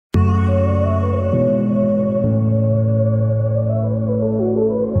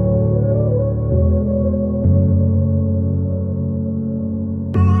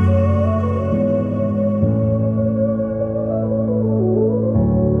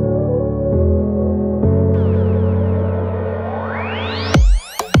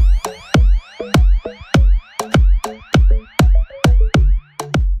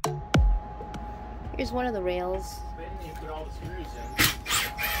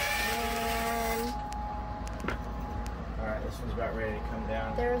ready to come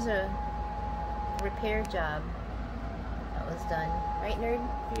down. There was a repair job that was done, right, nerd?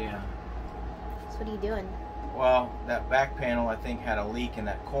 Yeah. So what are you doing? Well, that back panel I think had a leak in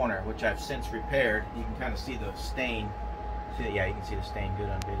that corner, which I've since repaired. You can kind of see the stain. Yeah, you can see the stain good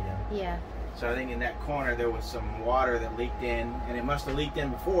on video. Yeah. So I think in that corner there was some water that leaked in, and it must have leaked in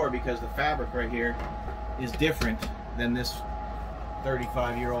before because the fabric right here is different than this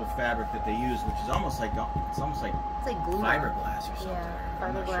 35-year-old fabric that they use, which is almost like glue. Fiberglass or something. Yeah,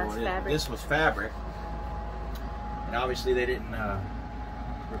 I'm not fiberglass sure fabric. This was fabric, and obviously they didn't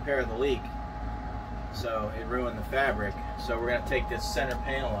repair the leak, so it ruined the fabric. So we're going to take this center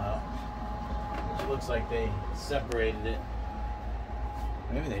panel out, which looks like they separated it.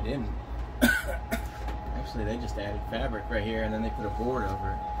 Maybe they didn't. Actually, they just added fabric right here, and then they put a board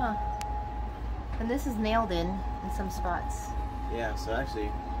over it. Huh. And this is nailed in some spots. Yeah, so actually,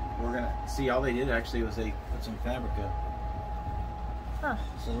 we're gonna see. All they did actually was they put some fabric up. Huh.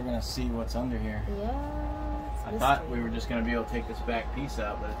 So we're gonna see what's under here. Yeah. I thought we were just gonna be able to take this back piece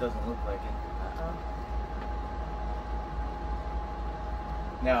out, but it doesn't look like it. Uh-oh.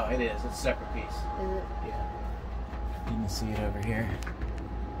 No, it is. It's a separate piece. Is it? Yeah. You can see it over here.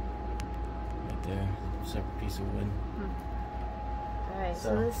 Right there. Separate piece of wood. Alright,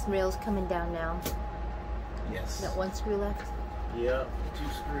 so this rail's coming down now. Yes. Got one screw left? Yep, 2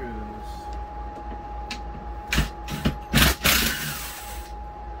 screws.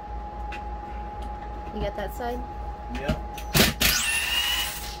 You got that side? Yep.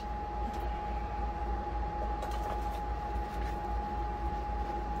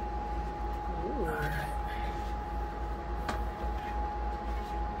 Ooh.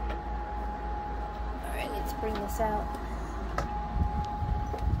 Alright, let's bring this out.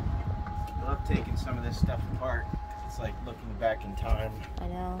 I love taking some of this stuff apart. It's like looking back in time. I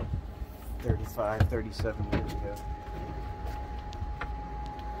know. 35, 37 years ago.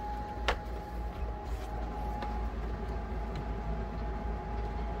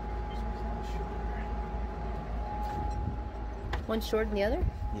 One shorter than the other?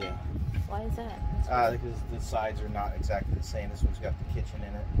 Yeah. Why is that? Because the sides are not exactly the same. This one's got the kitchen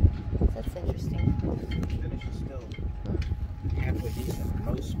in it. That's interesting. The finish is still halfway decent in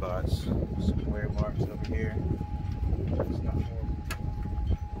most spots. Some wear marks over here. It's not horrible.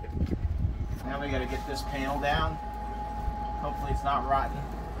 Now we got to get this panel down. Hopefully it's not rotten.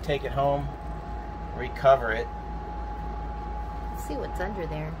 Take it home, recover it, Let's see what's under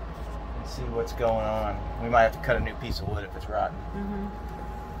there. and see what's going on. We might have to cut a new piece of wood if it's rotten.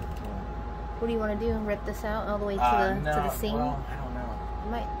 What do you want to do? Rip this out all the way to the seam? Well, I don't know.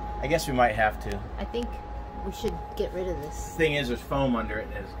 You might. I guess we might have to. I think we should get rid of this. The thing is, there's foam under it.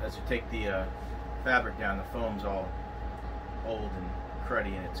 As you take the fabric down, the foam's all old and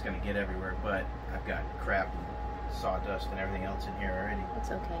cruddy, and it's going to get everywhere. But I've got crap and sawdust and everything else in here already.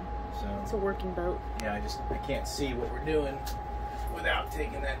 It's okay. So It's a working boat. yeah, I can't see what we're doing without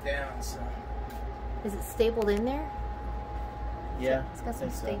taking that down. So Is it stapled in there? yeah, It's got some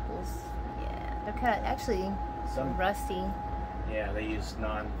I think so. staples. Yeah, they're kind of actually Some rusty, yeah, they use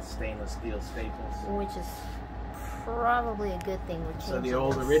non-stainless steel staples. which is probably a good thing. We're So the changing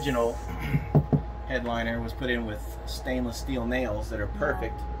old this. original headliner was put in with stainless steel nails that are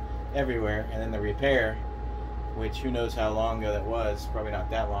perfect everywhere, and then the repair, which who knows how long ago that was, probably not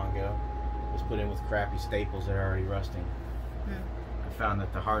that long ago, was put in with crappy staples that are already rusting. I found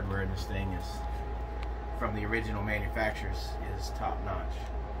that the hardware in this thing is, from the original manufacturers, is top notch.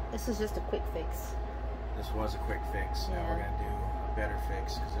 This is just a quick fix. This was a quick fix. Now we're going to do a better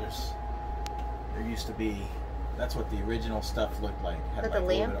fix, because there used to be, that's what the original stuff looked like. Had Like like a a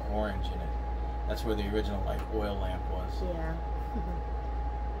little lamp? bit of orange in it. That's where the original like oil lamp was. Yeah.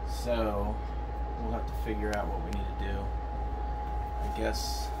 So we'll have to figure out what we need to do. I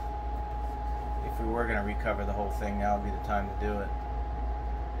guess if we were going to recover the whole thing, now would be the time to do it.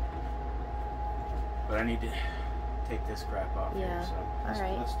 But I need to take this crap off Yeah. here, so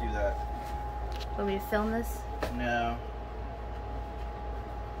Alright. let's do that. Want me to film this? No.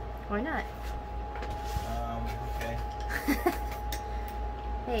 Why not? Okay.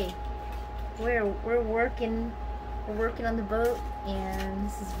 Hey, we're working on the boat, and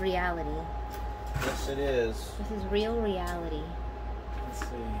this is reality. Yes, it is. This is real reality. Let's see.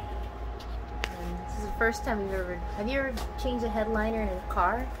 And this is the first time you've ever. Have you ever changed a headliner in a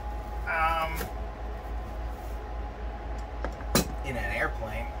car? In an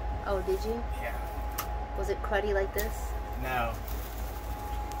airplane. Oh, did you? Yeah. Was it cruddy like this? No.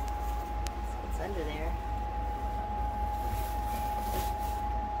 What's under there?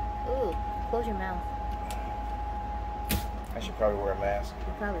 Ooh, close your mouth. I should probably wear a mask.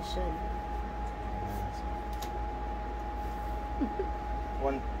 You probably should.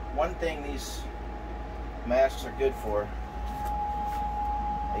 One thing these masks are good for.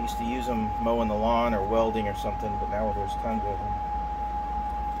 I used to use them mowing the lawn or welding or something, but now there's tons of them.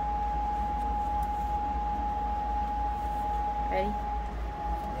 Ready?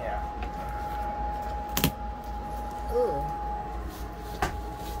 Yeah. Ooh.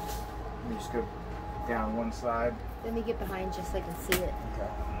 Let me just go down one side. Let me get behind you so I can see it. Okay.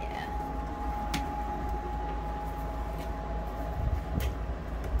 Yeah.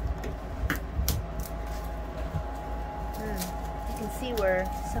 You can see where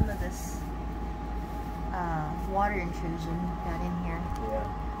some of this water intrusion got in here. Yeah.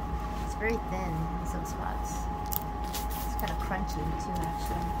 It's very thin in some spots. It's kind of crunchy too,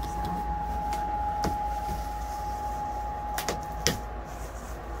 actually. So.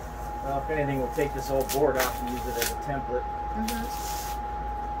 Well, if anything, we'll take this old board off and use it as a template. Mm-hmm.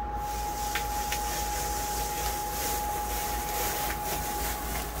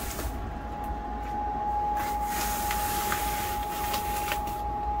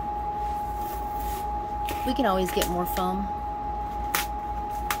 We can always get more foam.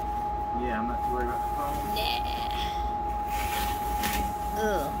 Yeah, I'm not too worried about the foam. Nah.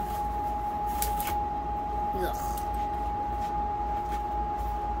 Ugh. Ugh.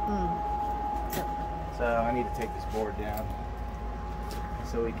 So I need to take this board down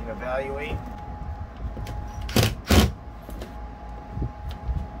so we can evaluate.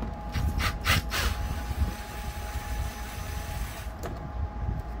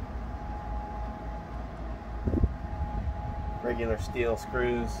 Regular steel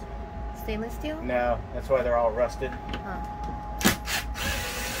screws. Stainless steel? No, that's why they're all rusted. Huh.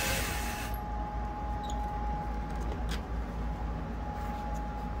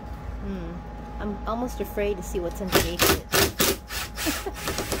 I'm almost afraid to see what's underneath it.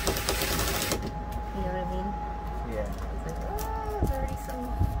 You know what I mean? Yeah. It's like, oh, there's already some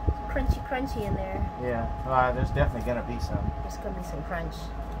crunchy in there. Yeah, there's definitely going to be some. There's going to be some crunch.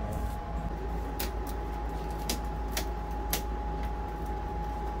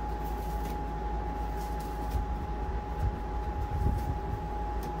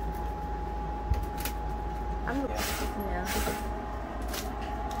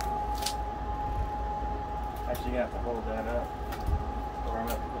 Actually, you have to hold that up, or I'm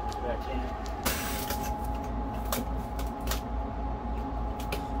going to put this back in.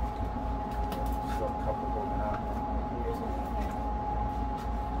 Still a couple holding out.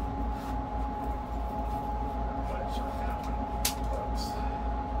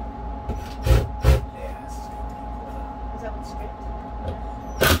 Yeah, this is good. Is that what's stripped?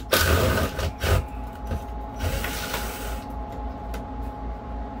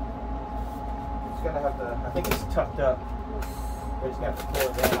 Gonna have to, I think it's tucked up. We're just gonna have to pull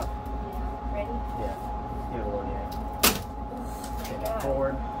it down. Yeah. Ready? Yeah. Give it a little yank. Take it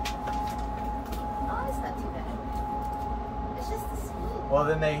forward. Oh, it's not too bad. It's just the smooth. Well,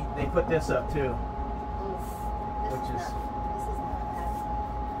 then they put this up too. Oof. This Which is not bad.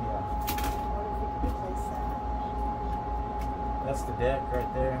 Yeah. What if we could replace that? That's the deck right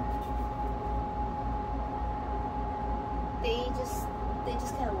there. They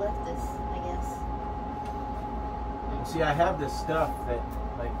just kind of left this, I guess. See, I have this stuff that,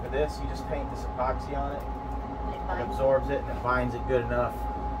 like for this, you just paint this epoxy on it. And it It binds. absorbs it and it binds it good enough.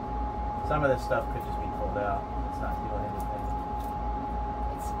 Some of this stuff could just be pulled out. It's not doing anything.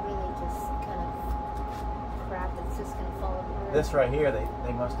 It's really just kind of crap that's just going to fall apart. This right here,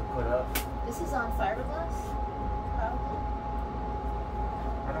 they must have put up. This is on fiberglass? Probably.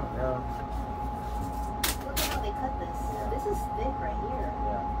 I don't know. Look at how they cut this. This is thick right here.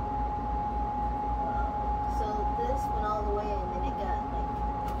 Yeah. So this went all the way and then it got like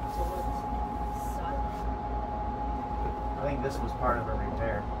absorbed solid. I think this was part of a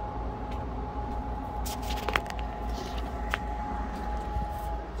repair.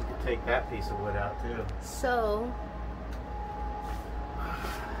 You could take that piece of wood out too. So,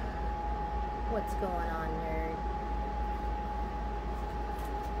 what's going on, nerd?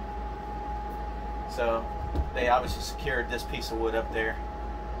 So they obviously secured this piece of wood up there,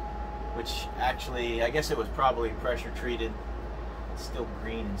 which actually, I guess it was probably pressure treated. It's still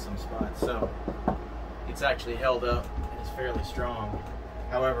green in some spots, so it's actually held up and it's fairly strong.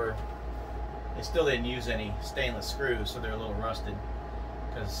 However, they still didn't use any stainless screws, so they're a little rusted.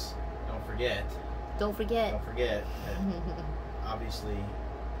 Because don't forget that obviously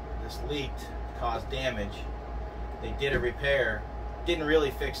this leaked, caused damage. They did a repair, didn't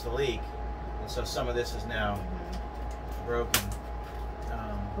really fix the leak, and so some of this is now broken.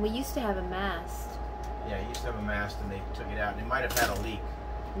 We used to have a mast. Yeah, it used to have a mast and they took it out. And it might have had a leak.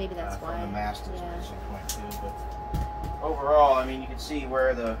 maybe that's why. From the mast displacement point too. But overall, I mean, you can see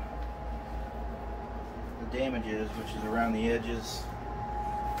where the damage is, which is around the edges.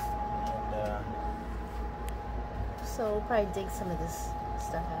 And, so we'll probably dig some of this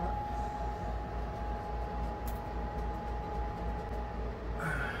stuff out.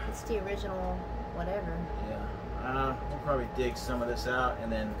 It's the original whatever. Yeah, we'll probably dig some of this out,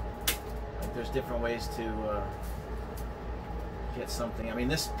 and then there's different ways to get something. I mean,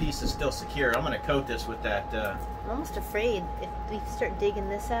 this piece is still secure. I'm going to coat this with that. I'm almost afraid if we start digging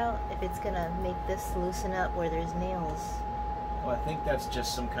this out, if it's going to make this loosen up where there's nails. Well, I think that's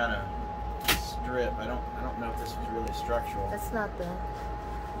just some kind of strip. I don't know if this was really structural. That's not the...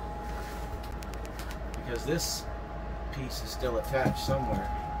 Because this piece is still attached somewhere.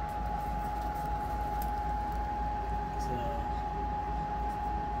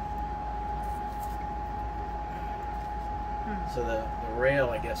 So the rail,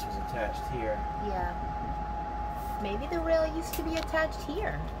 I guess, was attached here. Yeah. Maybe the rail used to be attached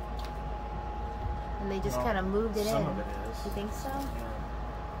here. And they just kind of moved it in. Some of it is. You think so?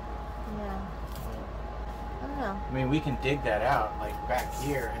 Yeah. I don't know. I mean, we can dig that out, like back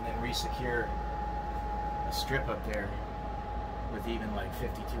here, and then re-secure a strip up there with even like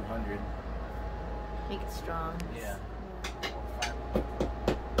 5200. Make it strong. Yeah.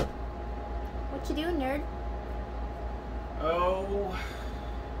 What you doing, nerd? Oh,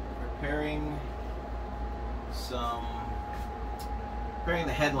 repairing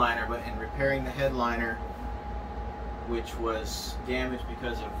the headliner, but in repairing the headliner, which was damaged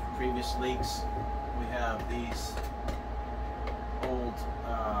because of previous leaks, we have these old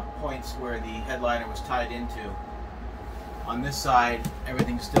points where the headliner was tied into. On this side,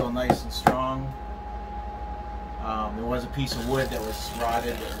 everything's still nice and strong. There was a piece of wood that was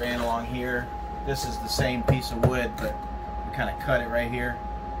rotted that ran along here. This is the same piece of wood, but we kind of cut it right here.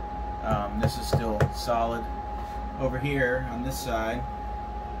 This is still solid. Over here on this side,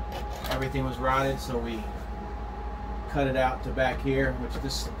 everything was rotted, so we cut it out to back here, which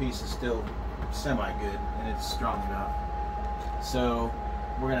this piece is still semi-good and it's strong enough. So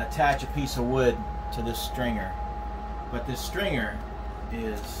we're going to attach a piece of wood to this stringer, but this stringer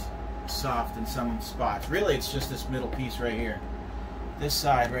is soft in some spots. Really, it's just this middle piece right here. This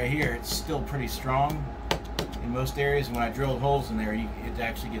side right here, it's still pretty strong in most areas. When I drilled holes in there, it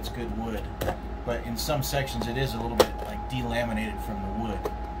actually gets good wood. But in some sections, it is a little bit like delaminated from the wood.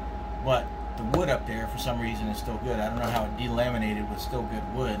 But the wood up there, for some reason, is still good. I don't know how it delaminated with still good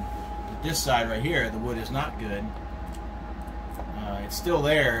wood. But this side right here, the wood is not good. It's still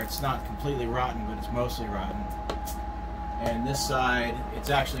there. It's not completely rotten, but it's mostly rotten. And this side, it's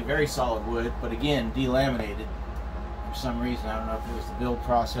actually very solid wood, but again, delaminated for some reason. I don't know if it was the build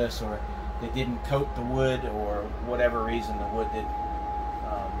process or they didn't coat the wood or whatever reason the wood did.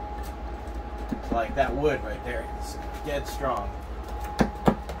 Like that wood right there, it's dead strong.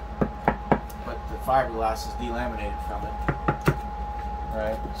 But the fiberglass is delaminated from it.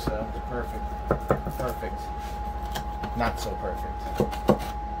 Right, so perfect. Perfect. Not so perfect.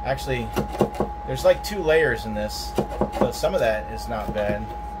 Actually, there's like 2 layers in this, so some of that is not bad.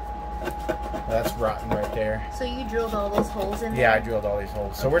 That's rotten right there. So you drilled all those holes in there? Yeah, I drilled all these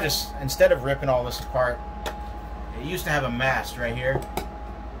holes. So we're just, instead of ripping all this apart, it used to have a mast right here.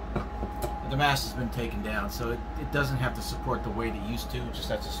 The mast has been taken down, so it doesn't have to support the weight it used to. It just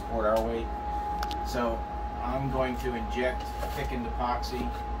has to support our weight. So I'm going to inject thickened epoxy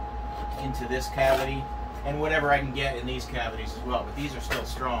into this cavity and whatever I can get in these cavities as well. But these are still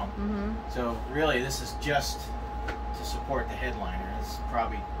strong. Mm-hmm. So really, this is just to support the headliner. It's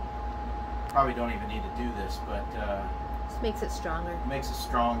probably don't even need to do this, but just makes it stronger. Makes it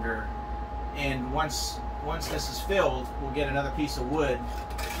stronger. And once this is filled, we'll get another piece of wood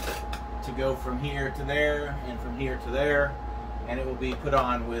to go from here to there and from here to there, and it will be put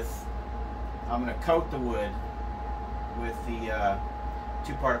on with, I'm going to coat the wood with the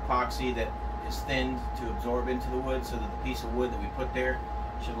 2-part epoxy that is thinned to absorb into the wood, so that the piece of wood that we put there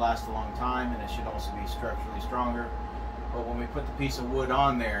should last a long time, and it should also be structurally stronger. But when we put the piece of wood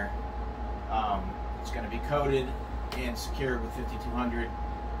on there, it's going to be coated and secured with 5200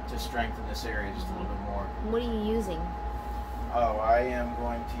 to strengthen this area just a little bit more. What are you using? Oh, I am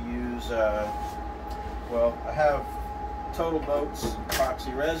going to use, well, I have Total Boats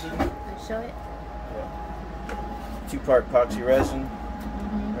epoxy resin. I'll show it. Yeah. 2-part epoxy resin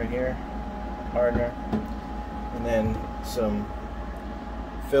right here, hardener, and then some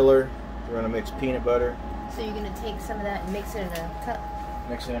filler. We're going to mix peanut butter. So you're going to take some of that and mix it in a cup?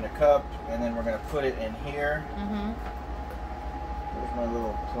 Mix it in a cup, and then we're going to put it in here. Mm-hmm. There's my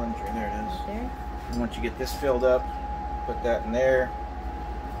little plunger. There it is. Right there. And once you get this filled up, put that in there,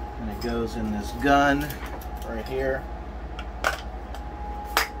 And it goes in this gun right here.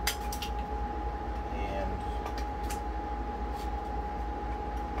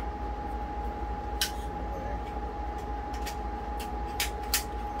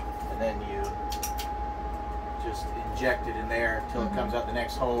 And then you just inject it in there until it comes out the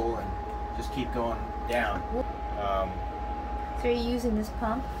next hole, and just keep going down. So you're using this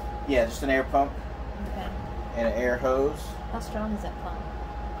pump? Yeah, just an air pump. Okay. And an air hose. How strong is that pump?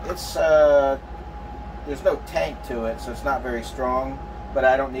 It's there's no tank to it, so it's not very strong, but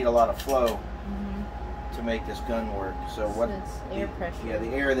I don't need a lot of flow to make this gun work. So what? It's air pressure. Yeah,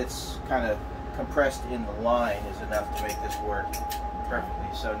 the air that's kind of compressed in the line is enough to make this work perfectly.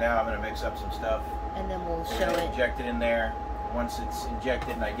 So now I'm going to mix up some stuff. And then we'll We're show gonna it. inject it in there. Once it's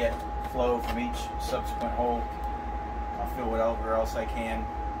injected and I get flow from each subsequent hole, I'll fill whatever else I can,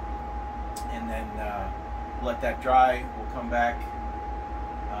 and then let that dry. We'll come back,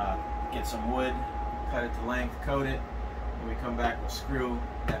 get some wood, cut it to length, coat it. When we come back, we'll screw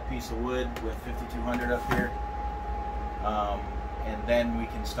that piece of wood with 5200 up here, and then we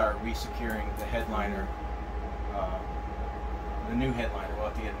can start re-securing the headliner, the new headliner. We'll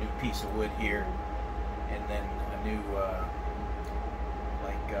have to get a new piece of wood here, and then a new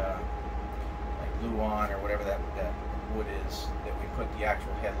like Luan or whatever that wood is that we put the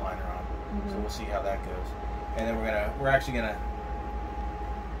actual headliner on. So we'll see how that goes, and then we're actually gonna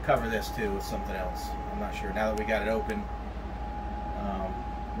cover this too with something else. I'm not sure. Now that we got it open,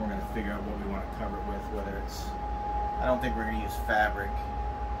 we're gonna figure out what we want to cover it with. Whether it's, I don't think we're gonna use fabric.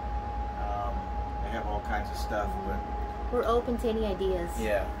 They have all kinds of stuff, but we're open to any ideas.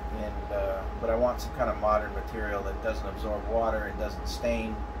 yeah, and but I want some kind of modern material that doesn't absorb water, it doesn't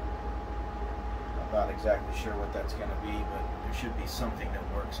stain. I'm not exactly sure what that's going to be, but there should be something that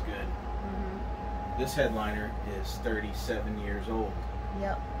works good. This headliner is 37 years old.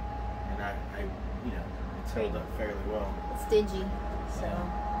 Yep. And I you know, it's held up fairly well. It's dingy, so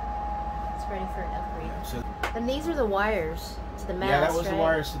it's ready for an upgrade. Yeah, so, and these are the wires to the mast, yeah, that was right? the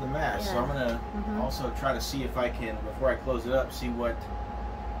wires to the mast. Yeah. So I'm going to also try to see if I can, before I close it up, see what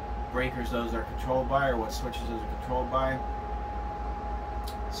breakers those are controlled by, or what switches those are controlled by.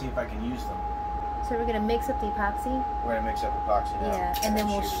 See if I can use them. So we're going to mix up the epoxy? We're going to mix up epoxy now. Yeah, and then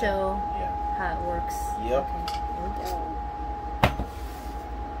we'll show how it works. Yep. Okay, here we go.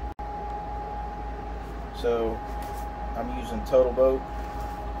 So I'm using Total Boat,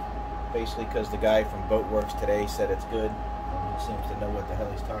 basically because the guy from Boat Works today said it's good, and he seems to know what the hell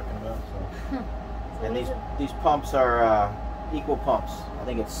he's talking about. So. And these pumps are equal pumps. I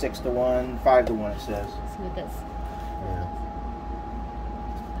think it's 6-to-1, 5-to-1 it says. Let's see what that's. Yeah.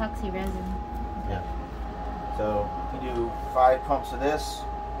 Epoxy resin. Yeah. So if you do 5 pumps of this,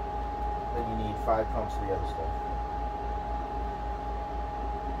 then you need 5 pumps of the other stuff.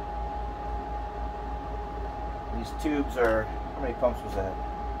 These tubes are, how many pumps was that?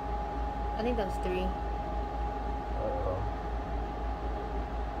 I think that was 3. Uh-oh.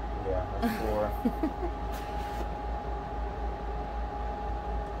 Yeah, that's 4.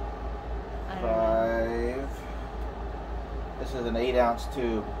 I don't know. 5. This is an 8-ounce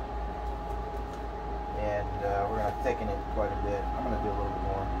tube, and we're going to thicken it quite a bit. I'm going to do a little bit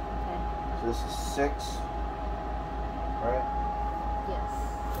more. Okay. So this is 6, right? Yes.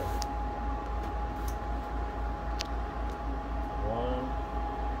 1,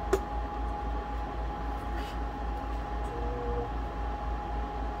 2,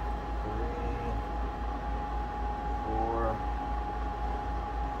 3, 4,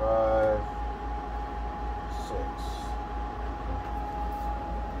 5, 6.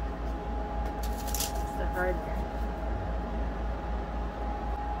 It's the hardware.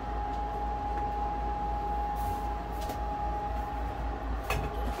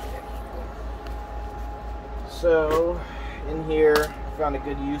 So, in here, I found a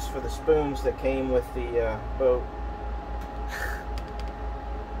good use for the spoons that came with the boat.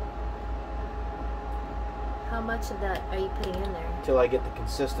 How much of that are you putting in there? Till I get the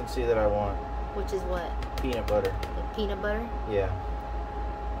consistency that I want. Which is what? Peanut butter. The peanut butter? Yeah.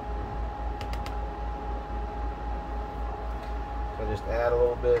 So just add a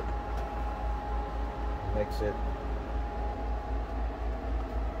little bit. Mix it.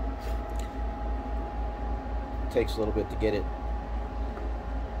 Takes a little bit to get it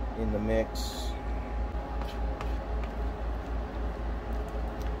in the mix.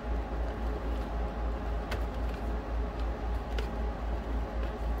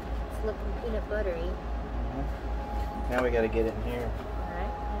 It's looking peanut buttery. Now we got to get it in here.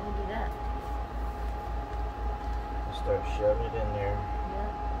 Alright, how do we do that? Just start shoving it in there. Yeah.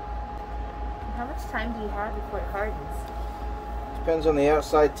 And how much time do you have before it hardens? Depends on the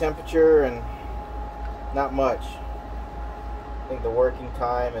outside temperature and not much. I think the working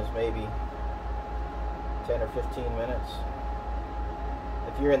time is maybe 10 or 15 minutes.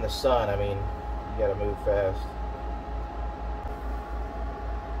 If you're in the sun, I mean, you gotta move fast.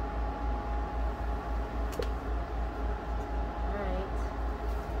 Alright.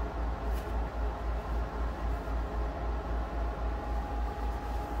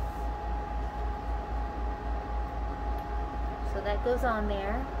 So that goes on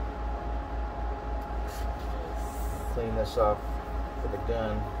there. Clean this off with a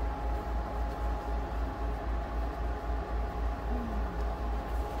gun.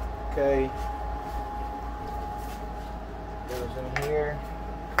 Okay. Goes in here.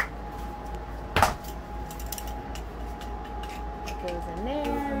 Goes in there.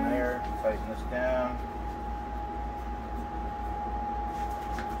 Goes in there. Tighten this down.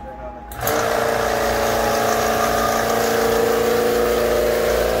 Turn on the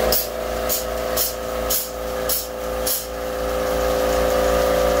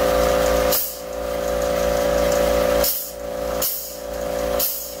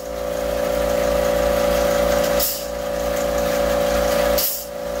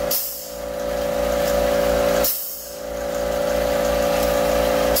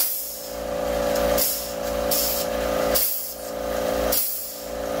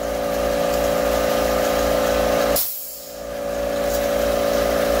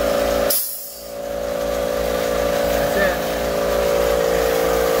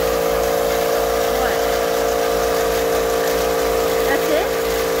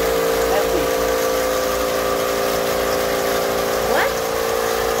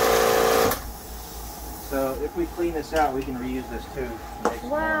if we clean this out, we can reuse this too.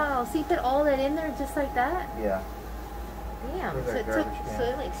 Wow, so you put all that in there just like that? Yeah. Damn, Where's so that it, garbage can? so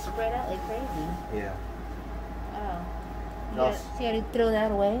it like spread out like crazy. Yeah. Oh. No. So you had to throw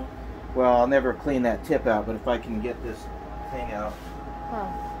that away? Well, I'll never clean that tip out, but if I can get this thing out. Oh.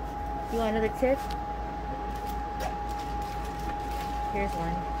 You want another tip? Here's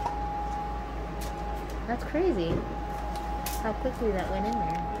one. That's crazy. How quickly that went in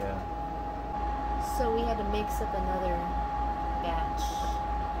there. Yeah. So we had to mix up another batch.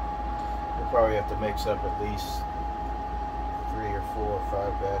 We'll probably have to mix up at least 3 or 4 or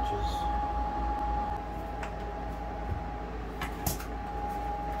 5 batches.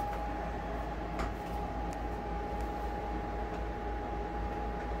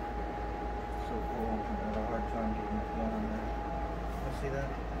 So cool. I had a hard time getting it down on there. You see that?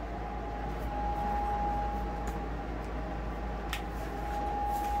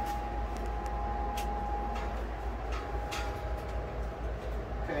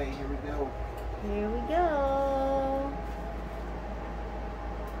 Okay, here we go. Here we go.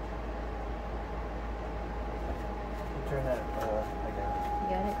 Turn that, I got it. You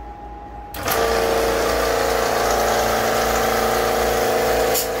got it?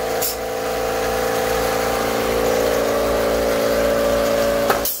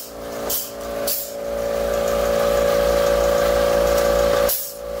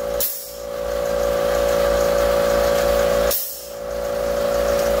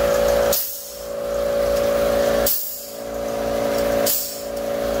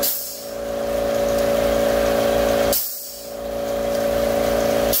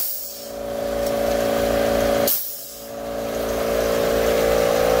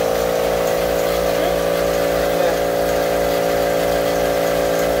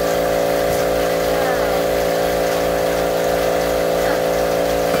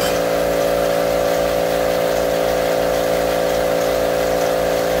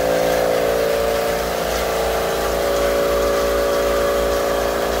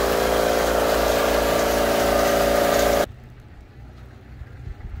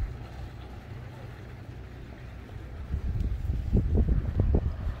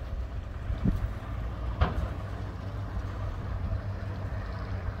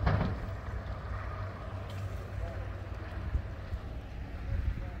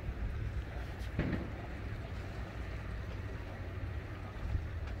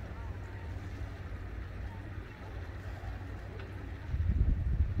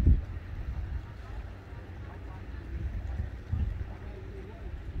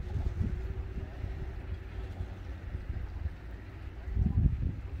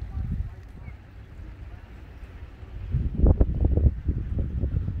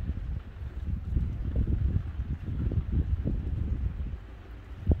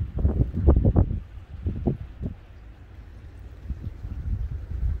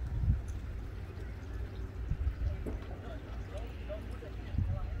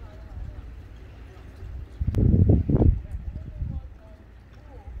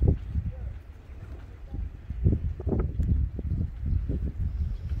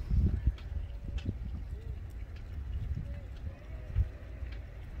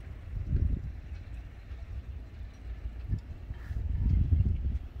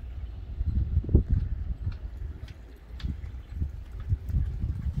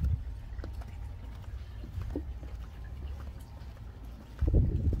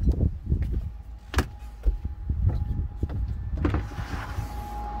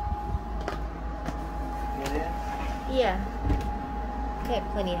 Yeah. Okay,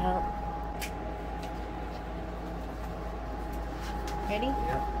 plenty of help. Ready?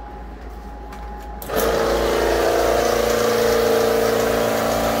 Yeah.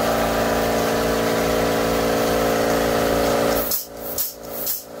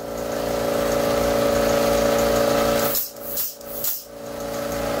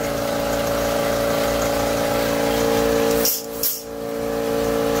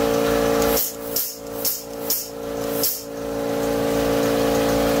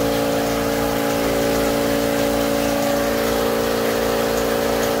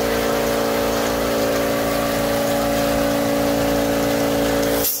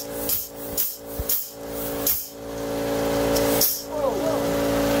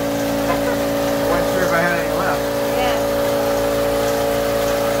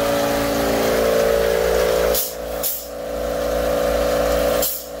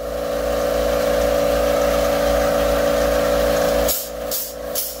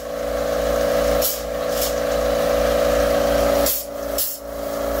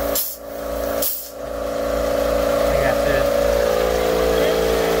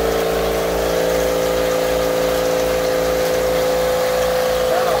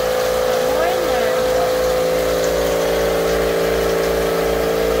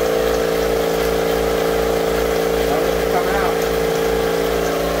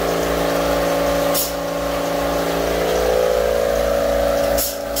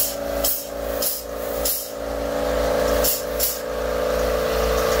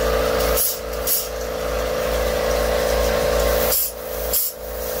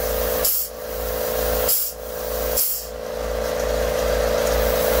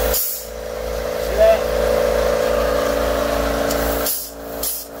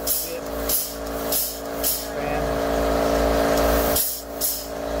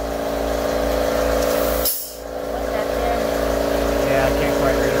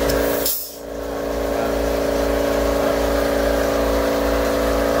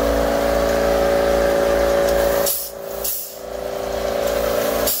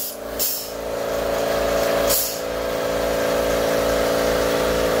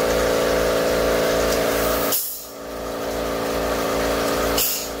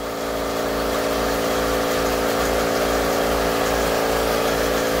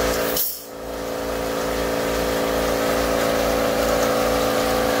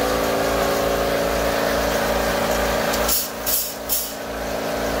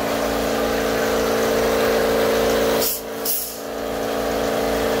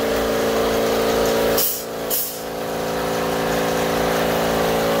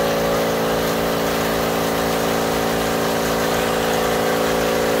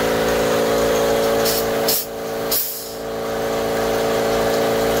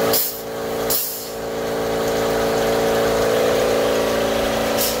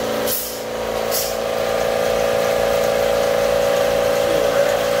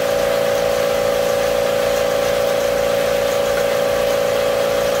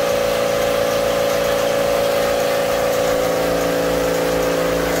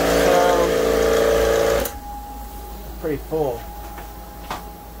 pretty full.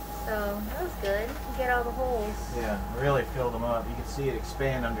 So that was good. You get all the holes. Yeah, really filled them up. You can see it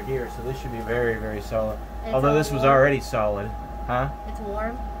expand under here, so this should be very, very solid. It's although this was already solid. Huh? It's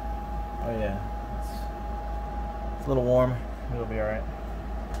warm. Oh yeah. It's a little warm. It'll be alright.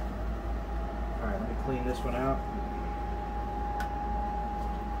 Alright, let me clean this one out.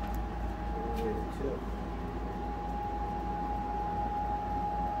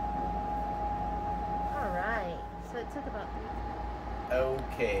 Alright. So it took about 3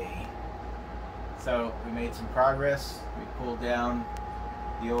 Okay. So we made some progress. We pulled down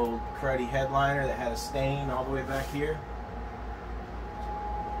the old cruddy headliner that had a stain all the way back here.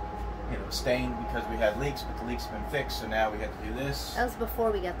 You know, stained because we had leaks, but the leaks have been fixed, so now we had to do this. That was before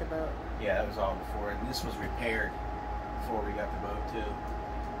we got the boat. Yeah, that was all before, and this was repaired before we got the boat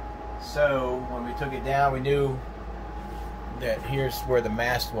too. So when we took it down, we knew that here's where the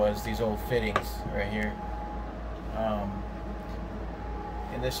mast was, these old fittings right here.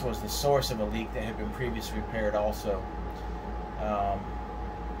 And this was the source of a leak that had been previously repaired also.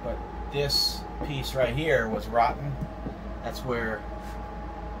 But this piece right here was rotten. That's where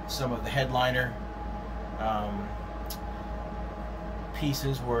some of the headliner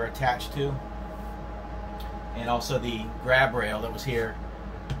pieces were attached to. And also the grab rail that was here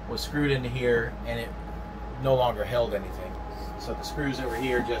was screwed into here, and it no longer held anything. So the screws that were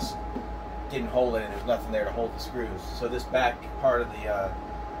here just didn't hold it, and there's nothing there to hold the screws. So this back part of the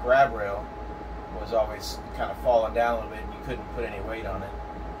grab rail was always kind of falling down a little bit, and you couldn't put any weight on it.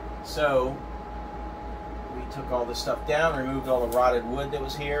 So we took all this stuff down, removed all the rotted wood that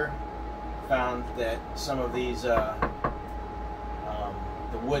was here, found that some of these, the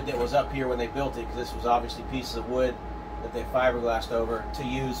wood that was up here when they built it, because this was obviously pieces of wood that they fiberglassed over to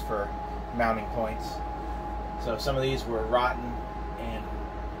use for mounting points. So some of these were rotten and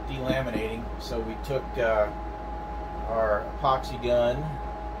delaminating, so we took our epoxy gun.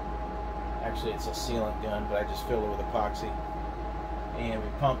 Actually, it's a sealant gun, but I just filled it with epoxy, and we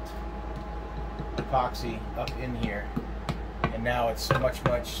pumped epoxy up in here, and now it's much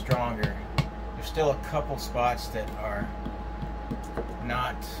stronger. There's still a couple spots that are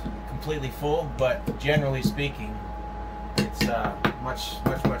not completely full, but generally speaking, it's much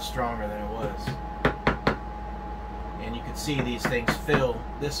stronger than it was. And you can see these things fill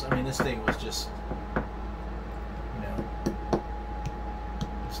this. I mean, this thing was just, you know,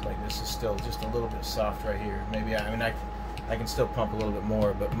 just like this is still just a little bit soft right here. Maybe I can still pump a little bit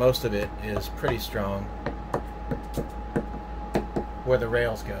more, but most of it is pretty strong where the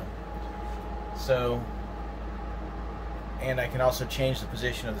rails go. So, and I can also change the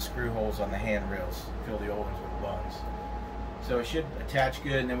position of the screw holes on the handrails, fill the old ones with bungs. So it should attach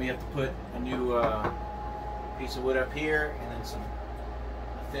good, and then we have to put a new piece of wood up here, and then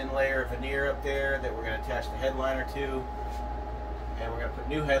a thin layer of veneer up there that we're going to attach the headliner to. And we're going to put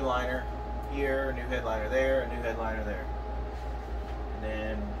new headliner here, new headliner there, a new headliner there. And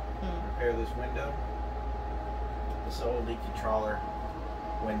then repair this window. This old leaky trawler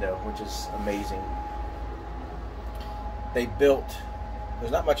window, which is amazing. They built,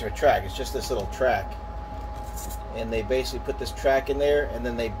 there's not much of a track, it's just this little track. And they basically put this track in there, and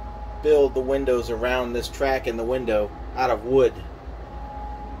then they build the windows around this track in the window out of wood.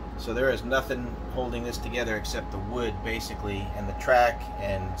 So there is nothing holding this together except the wood, basically, and the track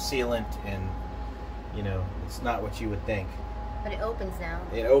and sealant, and, you know, it's not what you would think. But it opens now.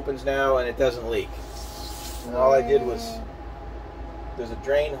 It opens now, and it doesn't leak. And all I did was, there's a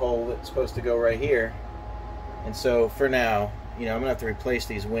drain hole that's supposed to go right here. And so for now, you know, I'm going to have to replace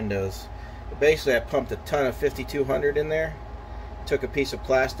these windows. But basically, I pumped a ton of 5200 in there, took a piece of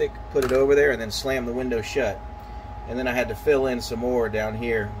plastic, put it over there, and then slammed the window shut. And then I had to fill in some more down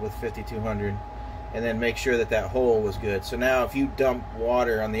here with 5200, and then make sure that that hole was good. So now if you dump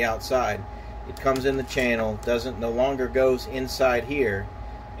water on the outside, it comes in the channel, no longer goes inside here,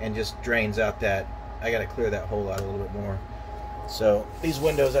 and just drains out that. I got to clear that hole out a little bit more. So these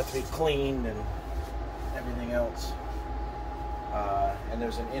windows have to be cleaned and everything else. And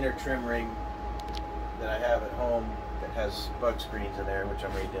there's an inner trim ring that I have at home that has bug screens in there, which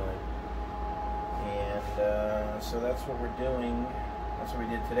I'm redoing. And so that's what we're doing. That's what we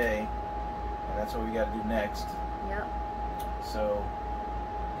did today, and that's what we got to do next. Yep. So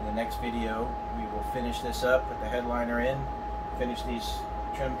in the next video, we will finish this up, put the headliner in, finish these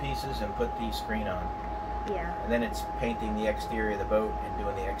trim pieces, and put the screen on. Yeah. And then it's painting the exterior of the boat and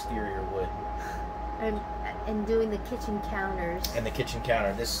doing the exterior wood. And doing the kitchen counters. And the kitchen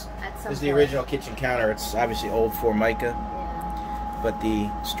counter. This is the original kitchen counter. It's obviously old Formica. Yeah. But the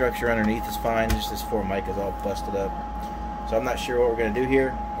structure underneath is fine. Just this Formica is all busted up. So I'm not sure what we're going to do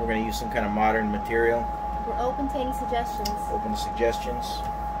here. We're going to use some kind of modern material. We're open to any suggestions. Open to suggestions.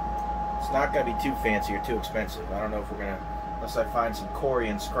 It's not going to be too fancy or too expensive. I don't know if we're going to, unless I find some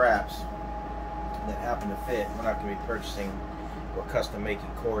Korean scraps that happen to fit. We're not going to be purchasing or custom making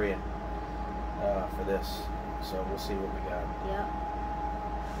Korean for this. So we'll see what we got. Yep.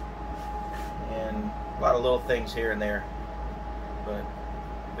 And a lot of little things here and there. But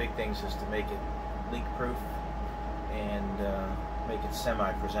the big things is to make it leak proof and make it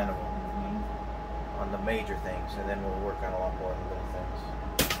semi-presentable on the major things, and then we'll work on a lot more of the little things.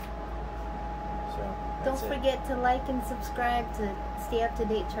 So don't forget to like and subscribe to stay up to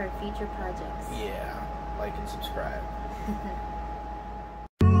date to our future projects. Yeah, like and subscribe.